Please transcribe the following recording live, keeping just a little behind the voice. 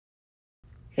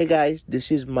Hey guys,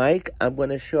 this is Mike. I'm going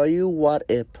to show you what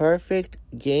a perfect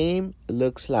game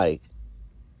looks like.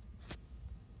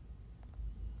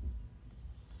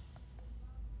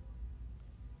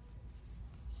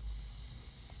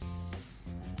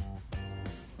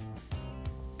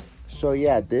 So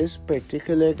yeah, this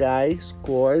particular guy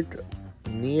scored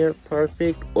near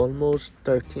perfect, almost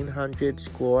 1300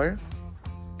 score.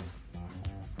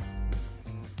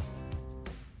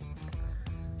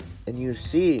 And you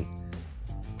see,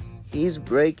 he's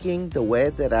breaking the way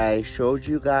that I showed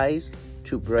you guys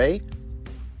to break.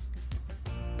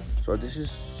 So this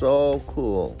is so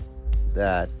cool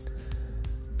that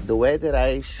the way that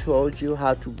I showed you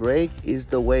how to break is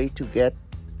the way to get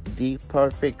the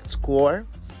perfect score.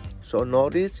 So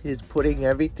notice he's putting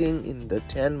everything in the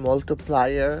 10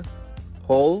 multiplier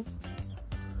hole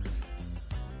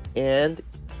and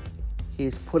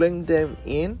he's putting them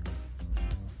in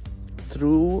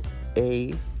through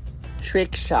a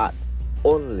trick shot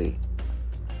only.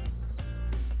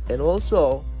 And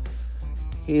also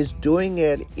he's doing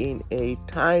it in a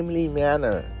timely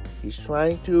manner. He's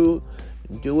trying to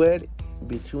do it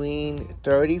between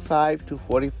 35 to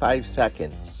 45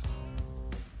 seconds.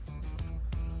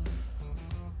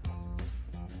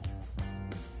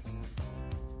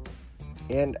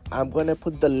 And I'm gonna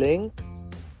put the link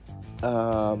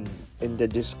in the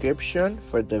description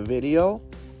for the video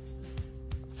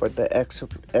for the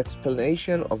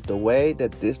explanation of the way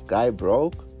that this guy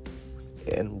broke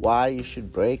and why you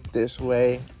should break this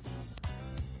way.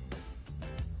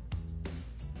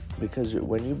 Because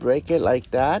when you break it like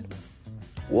that,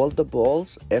 all the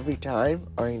balls every time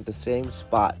are in the same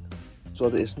spot, so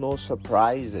there's no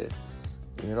surprises,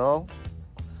 you know.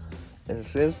 And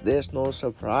since there's no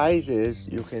surprises,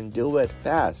 you can do it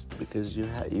fast because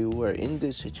you were in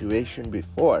this situation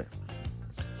before.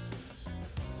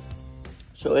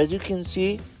 So as you can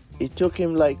see, it took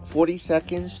him like 40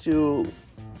 seconds to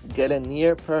get a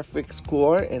near perfect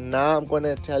score, and now I'm going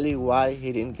to tell you why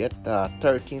he didn't get the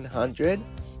 1300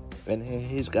 and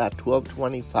he's got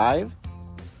 1225.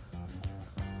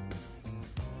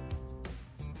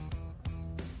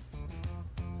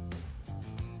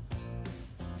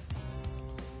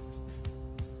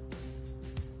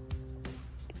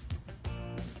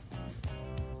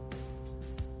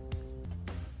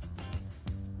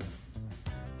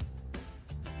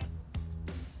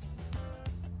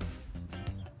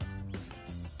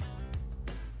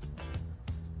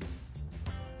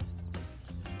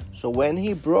 So when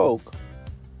he broke,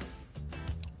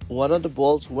 one of the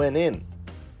balls went in,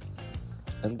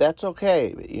 and that's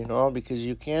okay, you know, because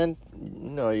you can't,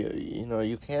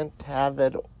 you can't have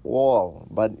it all.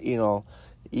 But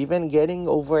even getting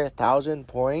over 1,000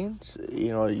 points,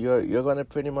 you're gonna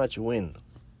pretty much win.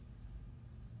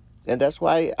 And that's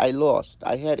why I lost.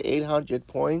 I had 800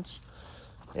 points,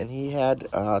 and he had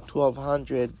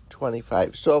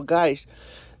 1,225. So guys,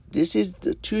 this is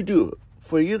the to do.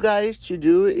 For you guys to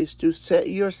do is to set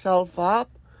yourself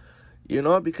up,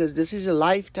 because this is a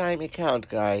lifetime account,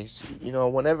 guys.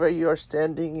 Whenever you're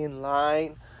standing in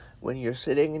line, when you're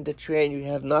sitting in the train, you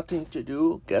have nothing to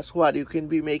do, guess what? You can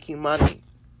be making money.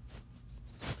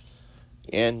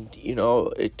 And,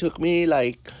 it took me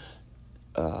like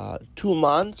 2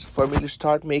 months for me to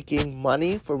start making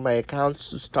money, for my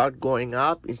accounts to start going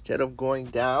up instead of going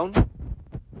down.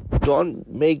 Don't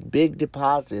make big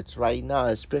deposits right now,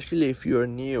 especially if you're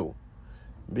new,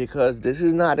 because this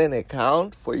is not an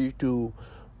account for you to,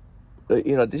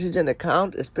 this is an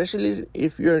account, especially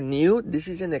if you're new, this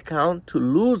is an account to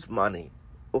lose money,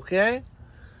 okay?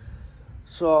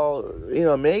 So,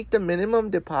 make the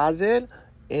minimum deposit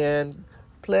and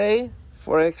play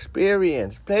for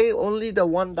experience. Play only the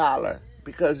 $1,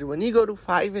 because when you go to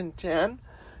 5 and 10,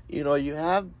 you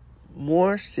have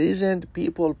more seasoned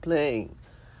people playing.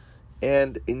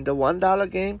 And in the $1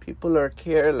 game, people are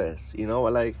careless,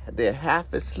 like they're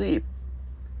half asleep.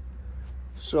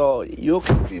 So you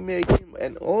can be making,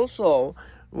 and also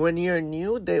when you're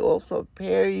new, they also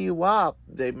pair you up.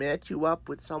 They match you up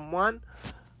with someone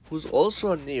who's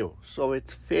also new. So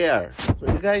it's fair. So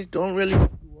you guys don't really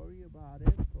have to worry about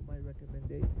it. So my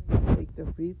recommendation is take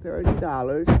the free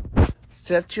 $30,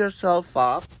 set yourself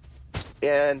up,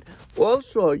 and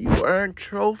also you earn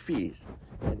trophies.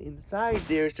 And inside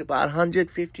there's about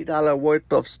 $150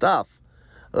 worth of stuff.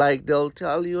 Like they'll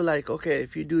tell you, like, okay,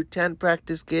 if you do 10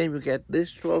 practice game, you get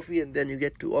this trophy, and then you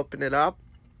get to open it up.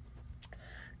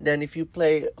 Then if you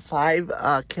play 5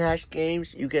 cash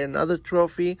games, you get another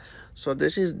trophy. So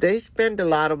they spend a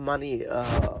lot of money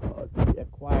to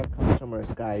acquire customers,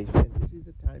 guys. And this is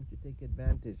the time to take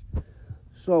advantage.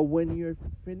 So when you're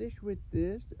finished with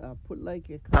this, put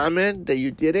like a comment that you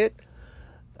did it.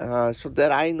 so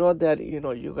that I know that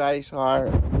you guys are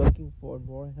looking for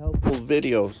more helpful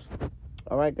videos.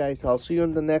 All right, guys, I'll see you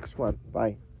in the next one.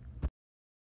 Bye.